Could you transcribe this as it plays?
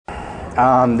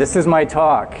This is my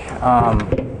talk.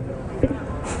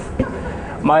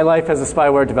 My life as a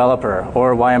spyware developer,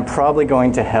 or why I'm probably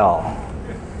going to hell.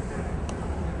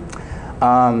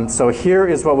 So here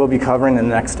is what we'll be covering in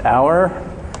the next hour.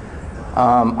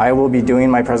 I will be doing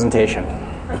my presentation.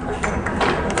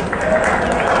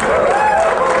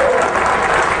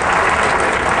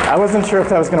 I wasn't sure if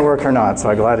that was going to work or not, so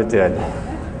I'm glad it did.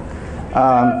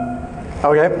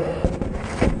 Okay.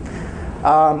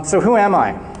 So who am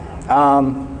I?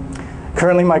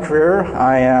 Currently in my career,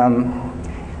 I am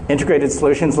Integrated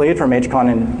Solutions Lead for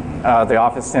Hijacking in the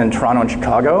office in Toronto and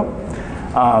Chicago.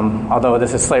 Although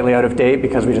this is slightly out of date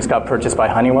because we just got purchased by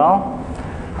Honeywell.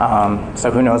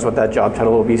 So who knows what that job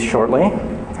title will be shortly.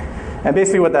 And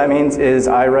basically what that means is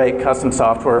I write custom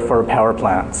software for power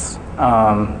plants.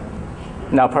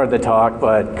 Not part of the talk,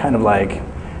 but kind of like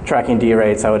tracking D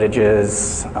rates,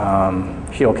 outages,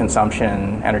 fuel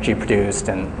consumption, energy produced,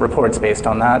 and reports based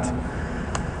on that.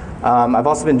 I've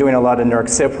also been doing a lot of NERC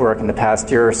SIP work in the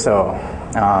past year or so.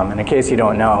 And in case you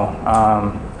don't know,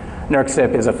 NERC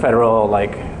SIP is a federal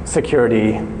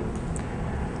security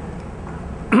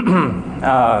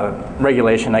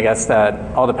regulation, I guess,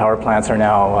 that all the power plants are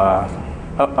now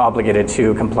obligated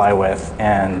to comply with.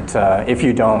 And if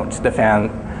you don't,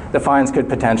 the fines could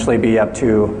potentially be up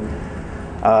to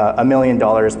 $1 million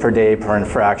per day per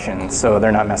infraction, so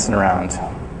they're not messing around.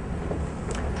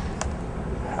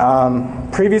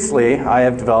 Previously, I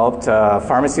have developed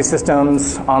pharmacy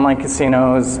systems, online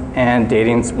casinos, and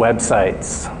dating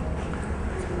websites.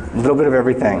 A little bit of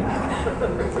everything.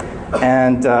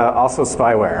 And also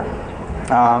spyware.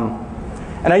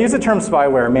 And I use the term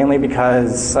spyware mainly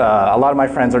because a lot of my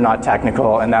friends are not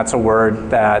technical, and that's a word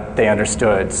that they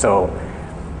understood. So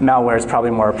malware is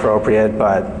probably more appropriate,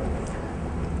 but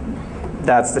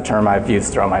that's the term I've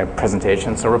used throughout my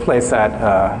presentation. So replace that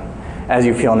as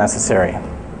you feel necessary.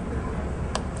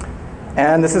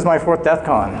 And this is my 4th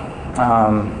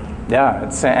DEFCON. Yeah,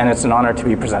 it's an honor to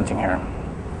be presenting here.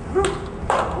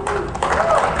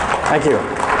 Thank you.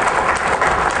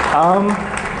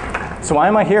 So why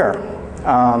am I here?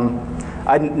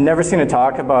 I'd never seen a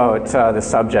talk about this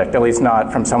subject, at least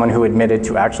not from someone who admitted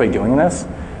to actually doing this.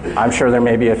 I'm sure there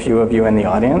may be a few of you in the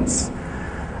audience.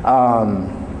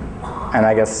 And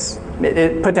I guess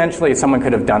potentially someone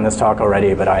could have done this talk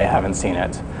already, but I haven't seen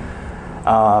it.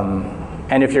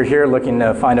 And if you're here looking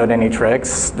to find out any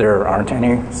tricks, there aren't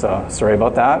any, so sorry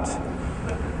about that.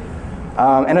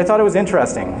 And I thought it was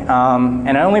interesting.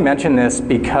 And I only mention this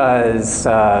because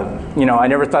I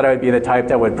never thought I would be the type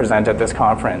that would present at this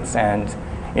conference. And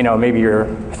maybe you're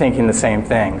thinking the same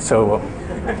thing. So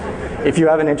if you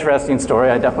have an interesting story,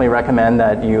 I definitely recommend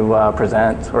that you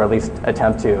present, or at least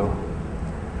attempt to.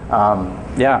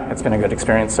 Yeah, it's been a good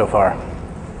experience so far.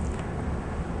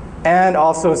 And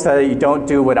also so that you don't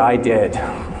do what I did.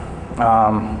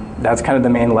 That's kind of the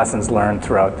main lessons learned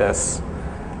throughout this.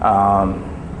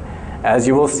 As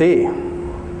you will see.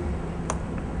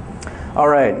 All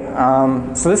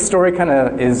right, so this story kind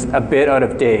of is a bit out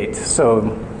of date.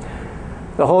 So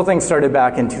the whole thing started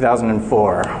back in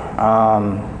 2004.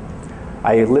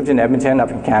 I lived in Edmonton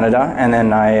up in Canada, and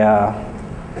then I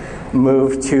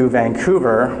moved to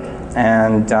Vancouver,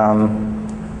 and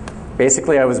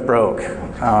basically I was broke.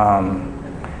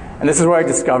 And this is where I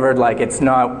discovered it's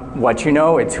not what you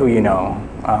know, it's who you know.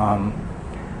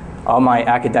 All my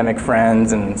academic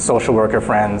friends and social worker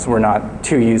friends were not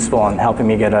too useful in helping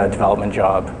me get a development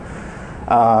job.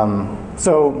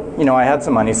 So, I had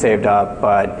some money saved up,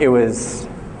 but it was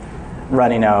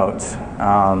running out.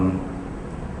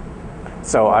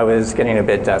 So I was getting a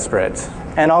bit desperate.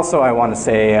 And also I want to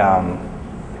say,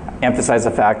 emphasize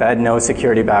the fact that I had no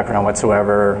security background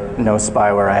whatsoever, no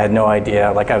spyware. I had no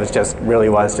idea. I was just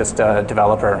a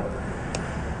developer.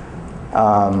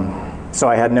 So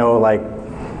I had no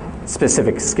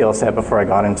specific skill set before I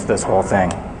got into this whole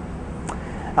thing.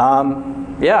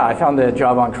 Yeah, I found a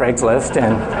job on Craigslist,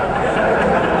 and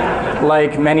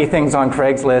like many things on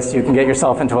Craigslist, you can get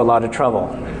yourself into a lot of trouble.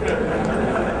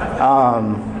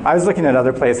 I was looking at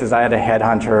other places. I had a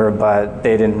headhunter, but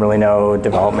they didn't really know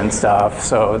development stuff,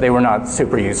 so they were not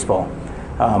super useful.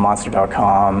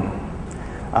 Monster.com.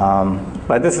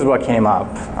 But this is what came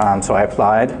up. So I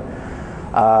applied.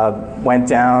 Went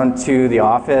down to the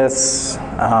office.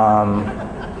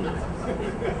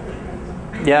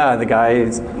 Yeah, the guy,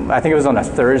 I think it was on a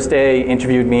Thursday,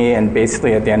 interviewed me, and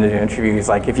basically at the end of the interview, he's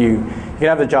like, you can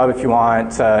have the job if you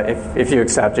want. If you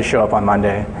accept, just show up on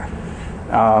Monday.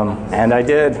 And I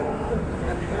did.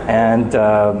 And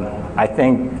I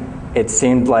think it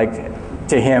seemed like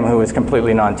to him, who was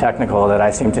completely non-technical, that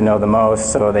I seemed to know the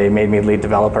most, so they made me lead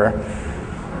developer.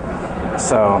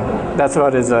 So that's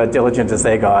about as diligent as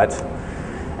they got.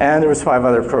 And there was 5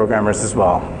 other programmers as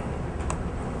well.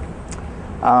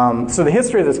 So the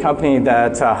history of this company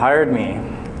that hired me,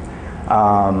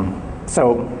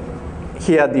 so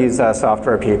he had these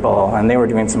software people, and they were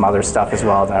doing some other stuff as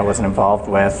well that I wasn't involved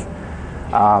with.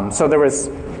 So there was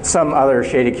some other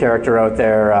shady character out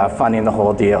there funding the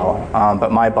whole deal,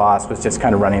 but my boss was just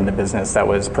kind of running the business that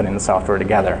was putting the software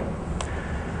together.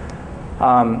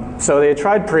 So they had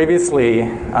tried previously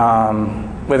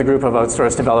with a group of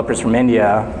outsourced developers from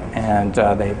India, and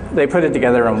they put it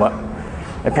together, and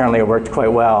apparently it worked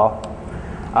quite well.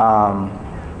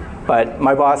 But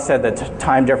my boss said that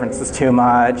time difference was too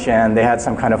much, and they had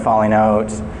some kind of falling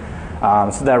out.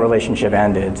 So that relationship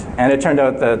ended. And it turned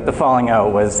out that the falling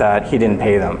out was that he didn't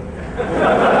pay them.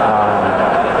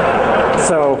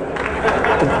 So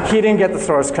he didn't get the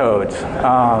source code,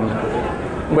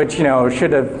 which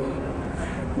should have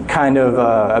kind of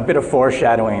a bit of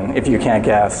foreshadowing, if you can't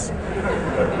guess.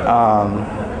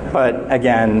 But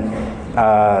again,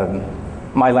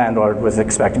 my landlord was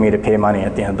expecting me to pay money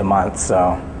at the end of the month,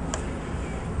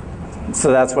 so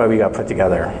that's why we got put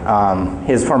together.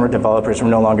 His former developers were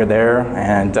no longer there,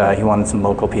 and he wanted some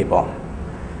local people.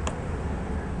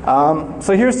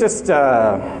 So here's just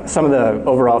some of the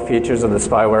overall features of the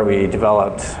spyware we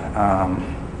developed.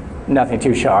 Nothing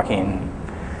too shocking.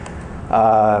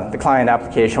 The client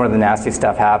application where the nasty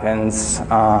stuff happens,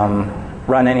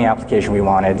 run any application we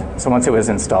wanted. So once it was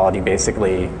installed, you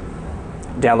basically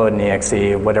download an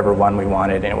exe, whatever one we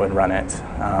wanted, and it would run it.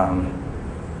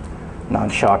 Not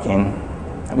shocking.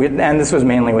 And this was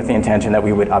mainly with the intention that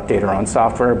we would update our own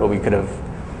software, but we could have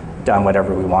done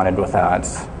whatever we wanted with that.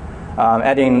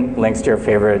 Adding links to your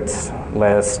favorites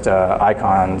list,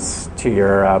 icons to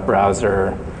your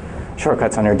browser,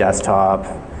 shortcuts on your desktop,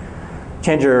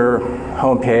 change your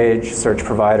homepage, search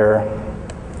provider,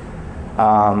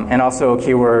 and also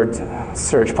keyword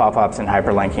search pop-ups and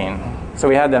hyperlinking. So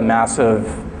we had a massive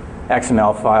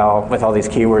XML file with all these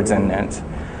keywords in it.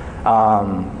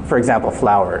 For example,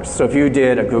 flowers. So if you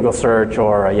did a Google search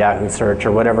or a Yahoo search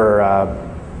or whatever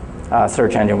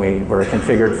search engine we were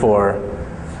configured for,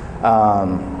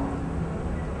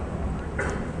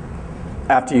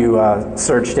 after you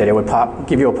searched it, it would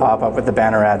give you a pop-up with the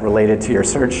banner ad related to your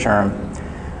search term.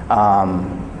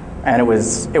 And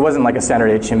it wasn't like a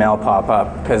standard HTML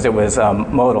pop-up because it was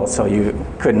modal, so you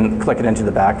couldn't click it into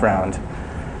the background.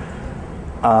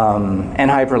 And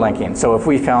hyperlinking. So if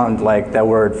we found like the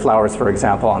word flowers, for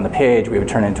example, on the page, we would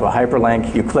turn it into a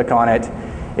hyperlink. You click on it,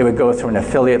 it would go through an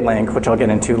affiliate link, which I'll get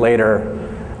into later,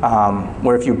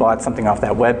 where if you bought something off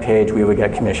that web page, we would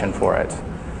get commission for it.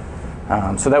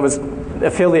 So that was,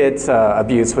 affiliate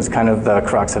abuse was kind of the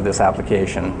crux of this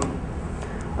application.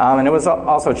 And it was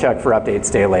also checked for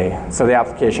updates daily. So the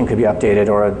application could be updated,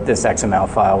 or this XML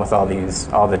file with all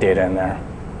the data in there.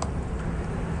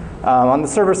 On the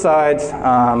server side,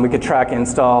 we could track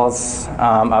installs,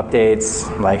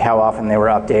 updates, like how often they were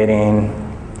updating,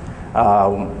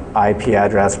 IP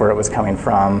address, where it was coming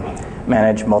from,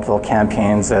 manage multiple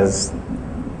campaigns, as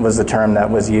was the term that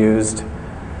was used.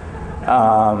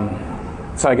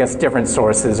 So I guess different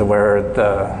sources of where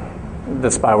the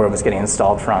spyware was getting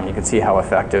installed from. You could see how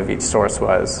effective each source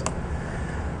was.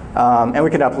 And we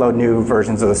could upload new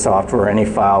versions of the software, any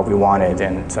file we wanted,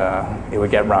 and it would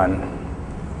get run.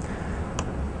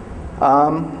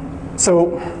 So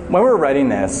when we were writing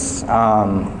this,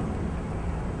 a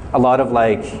lot of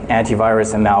like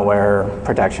antivirus and malware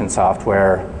protection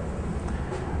software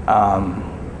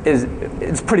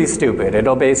it's pretty stupid.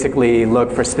 It'll basically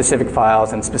look for specific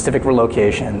files and specific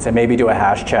locations and maybe do a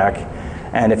hash check.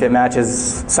 And if it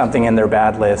matches something in their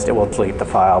bad list, it will delete the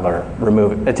file or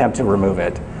attempt to remove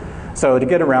it. So to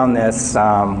get around this,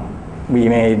 we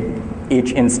made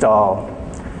each install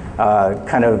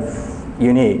kind of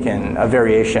unique and a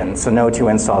variation. So no two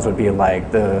installs would be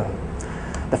alike. The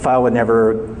file would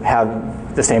never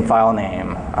have the same file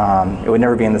name. It would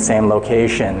never be in the same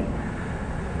location.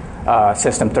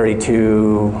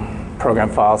 System32 program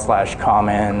file /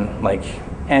 common,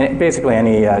 and basically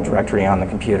any directory on the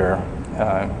computer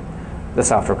the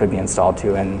software could be installed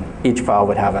to, and each file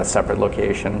would have a separate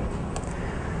location.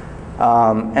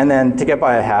 And then to get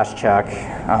by a hash check,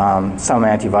 some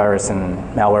antivirus and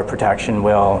malware protection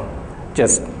will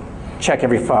just check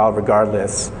every file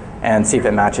regardless and see if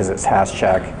it matches its hash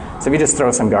check. So if you just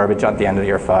throw some garbage at the end of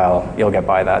your file, you'll get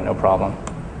by that, no problem.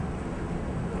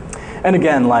 And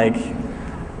again,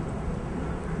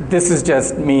 this is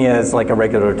just me as like a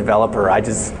regular developer.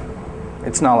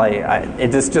 It's not like, it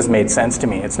just made sense to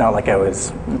me. It's not like I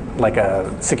was like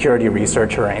a security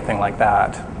researcher or anything like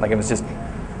that. Like it was just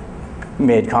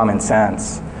made common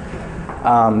sense.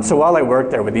 So while I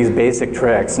worked there with these basic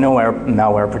tricks, no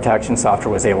malware protection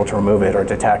software was able to remove it or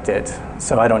detect it.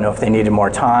 So I don't know if they needed more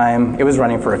time. It was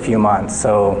running for a few months,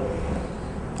 so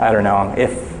I don't know.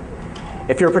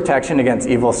 If your protection against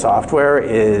evil software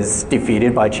is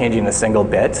defeated by changing a single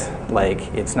bit, like,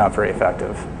 it's not very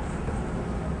effective.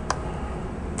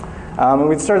 And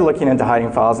we started looking into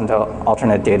hiding files into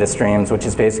alternate data streams, which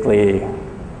is basically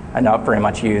a not very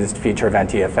much used feature of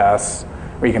NTFS,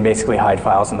 where you can basically hide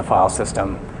files in the file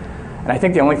system. And I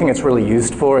think the only thing it's really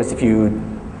used for is if you,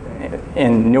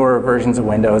 in newer versions of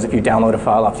Windows, if you download a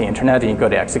file off the internet and you go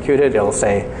to execute it, it'll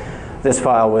say, this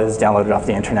file was downloaded off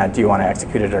the internet, do you want to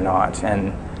execute it or not?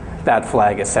 And that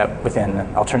flag is set within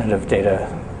alternative data,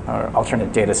 or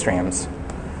alternate data streams.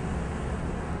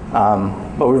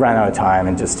 But we ran out of time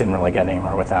and just didn't really get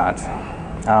anywhere with that.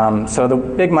 So the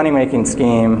big money-making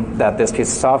scheme that this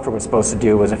piece of software was supposed to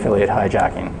do was affiliate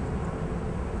hijacking.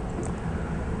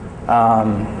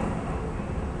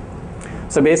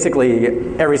 So basically,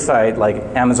 every site, like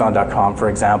Amazon.com, for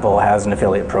example, has an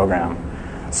affiliate program.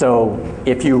 So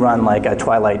if you run like a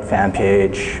Twilight fan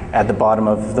page, at the bottom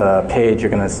of the page,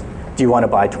 you're going to, do you want to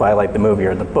buy Twilight the movie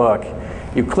or the book?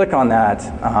 You click on that,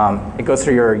 it goes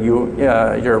through your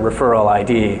referral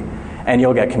ID, and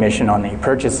you'll get commission on the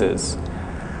purchases.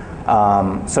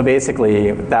 So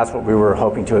basically, that's what we were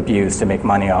hoping to abuse to make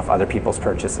money off other people's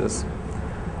purchases.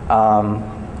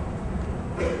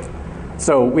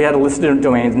 So we had a list of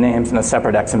domain names in a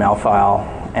separate XML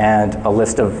file and a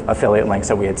list of affiliate links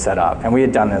that we had set up. And we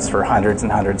had done this for hundreds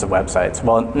and hundreds of websites.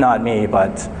 Well, not me,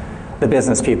 but the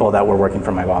business people that were working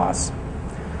for my boss.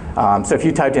 So if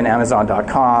you typed in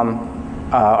Amazon.com,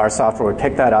 our software would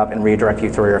pick that up and redirect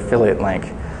you through your affiliate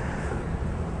link.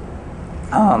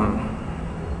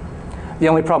 The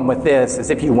only problem with this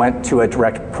is if you went to a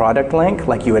direct product link,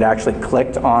 like you had actually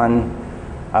clicked on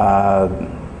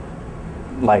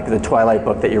like the Twilight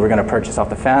book that you were going to purchase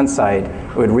off the fan site,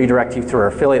 it would redirect you through our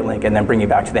affiliate link and then bring you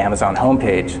back to the Amazon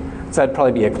homepage. So that'd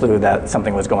probably be a clue that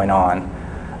something was going on.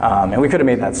 And we could have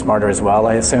made that smarter as well,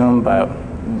 I assume, but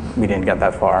we didn't get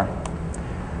that far.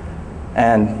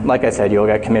 And like I said, you'll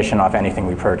get commission off anything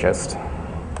we purchased.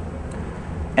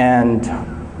 And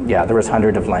yeah, there was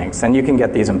hundreds of links. And you can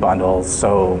get these in bundles.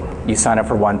 So you sign up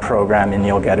for one program and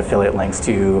you'll get affiliate links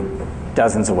to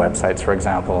dozens of websites, for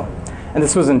example. And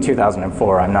this was in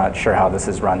 2004. I'm not sure how this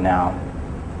is run now.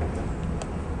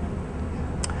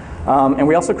 And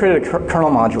we also created a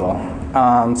kernel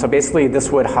module. So basically,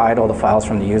 this would hide all the files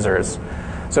from the users.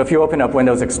 So if you open up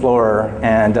Windows Explorer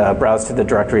and browse to the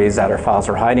directories that our files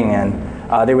are hiding in,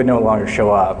 they would no longer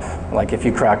show up. Like if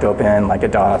you cracked open like a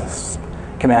DOS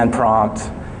command prompt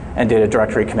and did a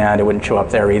directory command, it wouldn't show up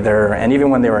there either. And even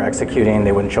when they were executing,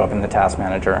 they wouldn't show up in the task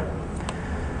manager.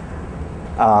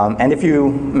 And if you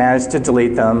managed to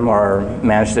delete them or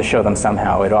managed to show them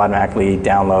somehow, it would automatically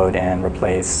download and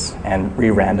replace and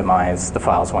re-randomize the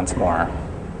files once more.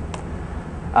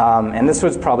 And this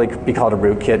would probably be called a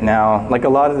rootkit now. Like a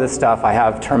lot of this stuff, I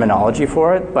have terminology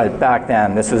for it, but back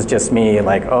then, this was just me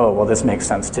like, oh, well, this makes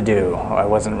sense to do. I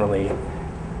wasn't really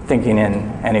thinking in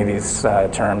any of these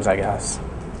terms, I guess.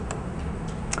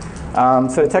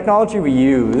 So the technology we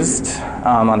used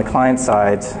on the client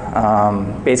side,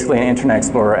 basically an Internet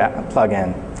Explorer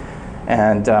plugin.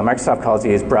 And Microsoft calls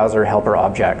these browser helper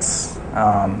objects.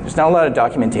 There's not a lot of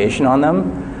documentation on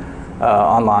them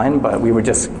online, but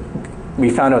we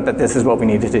found out that this is what we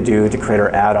needed to do to create our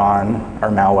add-on, our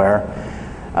malware,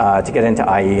 to get into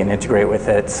IE and integrate with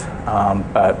it.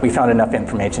 But we found enough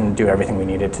information to do everything we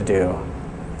needed to do.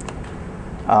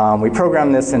 We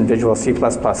programmed this in Visual C++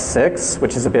 6,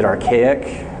 which is a bit archaic.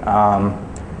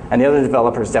 And the other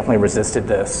developers definitely resisted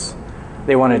this.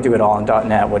 They wanted to do it all in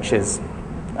 .NET, which is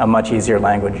a much easier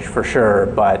language for sure,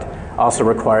 but also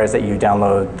requires that you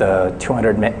download the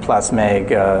 200 plus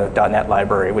meg .NET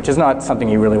library, which is not something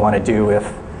you really want to do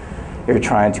if you're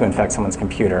trying to infect someone's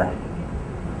computer.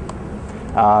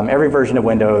 Every version of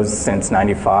Windows since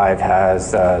 '95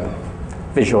 has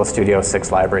Visual Studio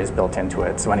 6 libraries built into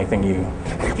it. So anything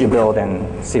you build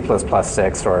in C++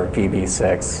 6 or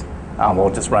VB6 will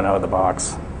just run out of the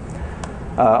box.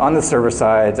 On the server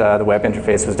side, the web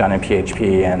interface was done in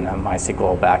PHP and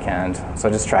MySQL backend. So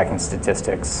just tracking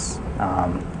statistics,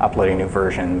 uploading new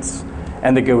versions,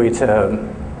 and the GUI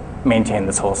to maintain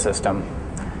this whole system.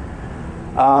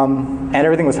 And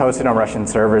everything was hosted on Russian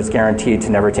servers, guaranteed to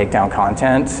never take down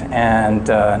content, and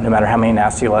no matter how many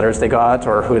nasty letters they got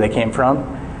or who they came from.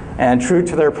 And true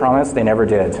to their promise, they never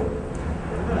did.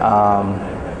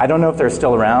 I don't know if they're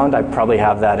still around. I probably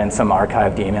have that in some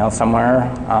archived email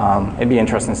somewhere. It'd be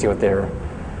interesting to see what their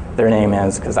name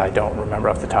is, because I don't remember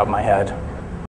off the top of my head.